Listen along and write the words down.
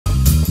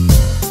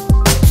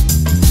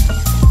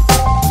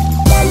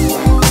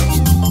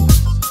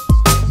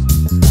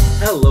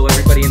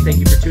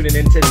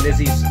to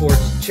Nizzy's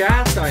Sports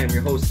Chat. I am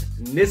your host,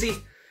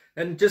 Nizzy.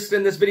 And just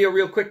in this video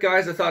real quick,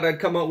 guys, I thought I'd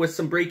come out with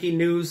some breaking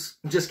news.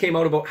 Just came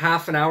out about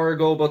half an hour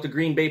ago about the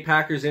Green Bay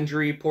Packers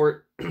injury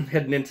report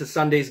heading into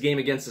Sunday's game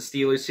against the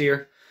Steelers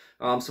here.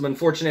 Some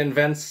unfortunate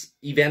events,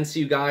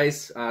 you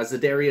guys.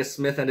 Zadarius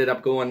Smith ended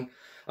up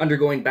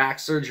undergoing back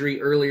surgery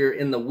earlier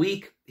in the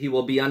week. He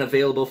will be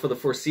unavailable for the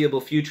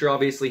foreseeable future.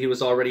 Obviously, he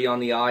was already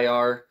on the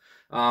IR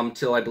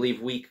till I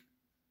believe week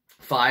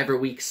 5 or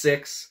week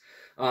 6.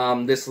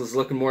 This was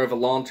looking more of a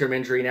long-term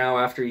injury now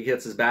after he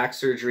gets his back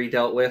surgery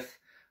dealt with.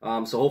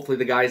 So hopefully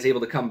the guy is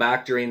able to come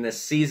back during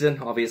this season.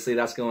 Obviously,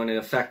 that's going to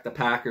affect the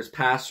Packers'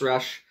 pass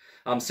rush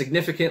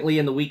significantly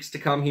in the weeks to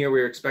come here.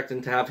 We're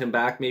expecting to have him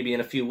back maybe in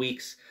a few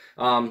weeks.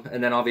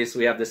 And then obviously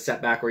we have this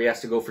setback where he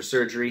has to go for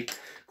surgery.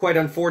 Quite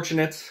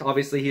unfortunate.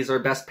 Obviously, he's our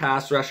best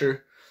pass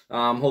rusher.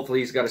 Hopefully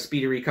he's got a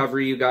speedy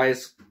recovery, you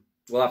guys.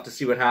 We'll have to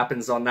see what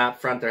happens on that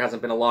front. There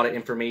hasn't been a lot of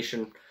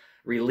information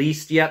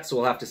released yet, so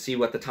we'll have to see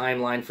what the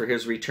timeline for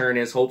his return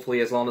is.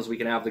 Hopefully, as long as we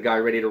can have the guy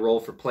ready to roll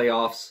for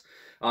playoffs,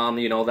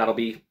 that'll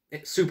be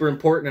super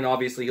important, and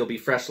obviously he'll be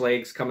fresh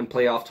legs coming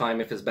playoff time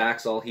if his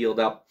back's all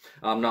healed up,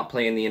 not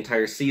playing the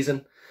entire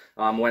season.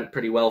 Went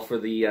pretty well for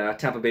the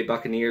Tampa Bay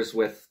Buccaneers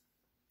with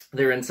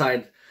their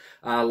inside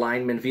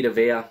lineman Vita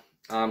Vea.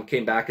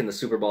 Came back in the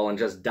Super Bowl and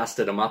just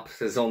dusted him up.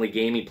 His only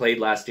game he played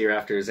last year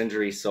after his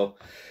injury, so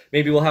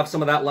maybe we'll have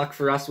some of that luck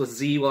for us with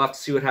Z. We'll have to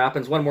see what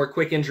happens. One more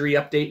quick injury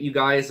update, you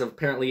guys.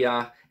 Apparently,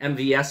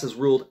 MVS is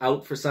ruled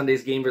out for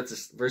Sunday's game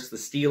versus the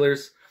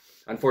Steelers.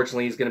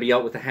 Unfortunately, he's going to be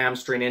out with a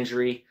hamstring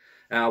injury.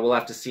 We'll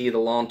have to see the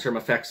long-term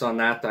effects on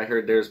that. I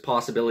heard there's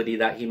possibility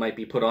that he might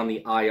be put on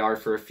the IR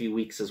for a few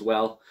weeks as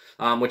well,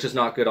 which is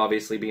not good,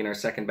 obviously, being our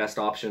second-best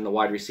option in the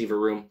wide receiver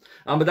room.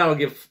 But that'll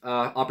give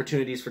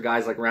opportunities for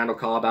guys like Randall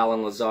Cobb,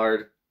 Allen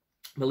Lazard,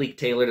 Malik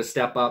Taylor to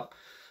step up,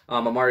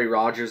 Amari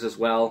Rodgers as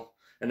well.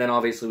 And then,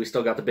 obviously, we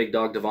still got the big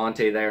dog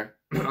Devontae there,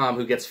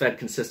 who gets fed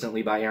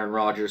consistently by Aaron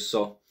Rodgers.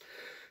 So,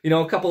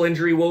 a couple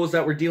injury woes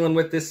that we're dealing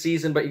with this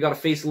season, but you got to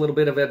face a little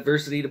bit of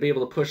adversity to be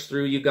able to push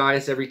through, you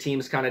guys. Every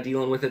team's kind of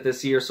dealing with it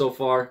this year so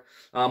far.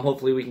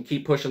 Hopefully we can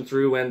keep pushing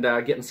through and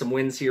getting some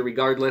wins here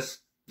regardless.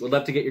 Would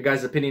love to get your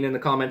guys' opinion in the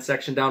comment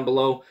section down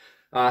below.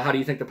 How do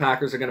you think the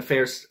Packers are going to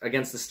fare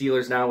against the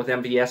Steelers now with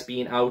MVS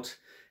being out?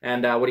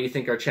 And what do you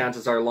think our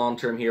chances are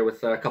long-term here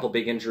with a couple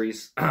big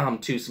injuries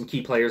to some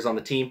key players on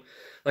the team?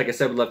 Like I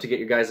said, would love to get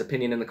your guys'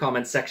 opinion in the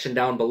comment section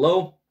down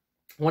below.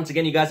 Once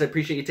again, you guys, I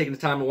appreciate you taking the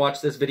time to watch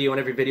this video and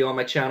every video on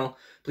my channel.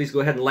 Please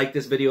go ahead and like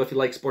this video if you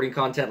like sporting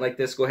content like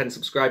this. Go ahead and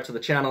subscribe to the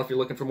channel if you're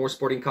looking for more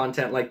sporting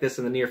content like this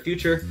in the near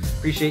future.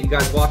 Appreciate you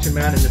guys watching,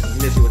 man, and this is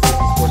Nizzy with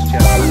Nizzy Sports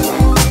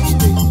Chat.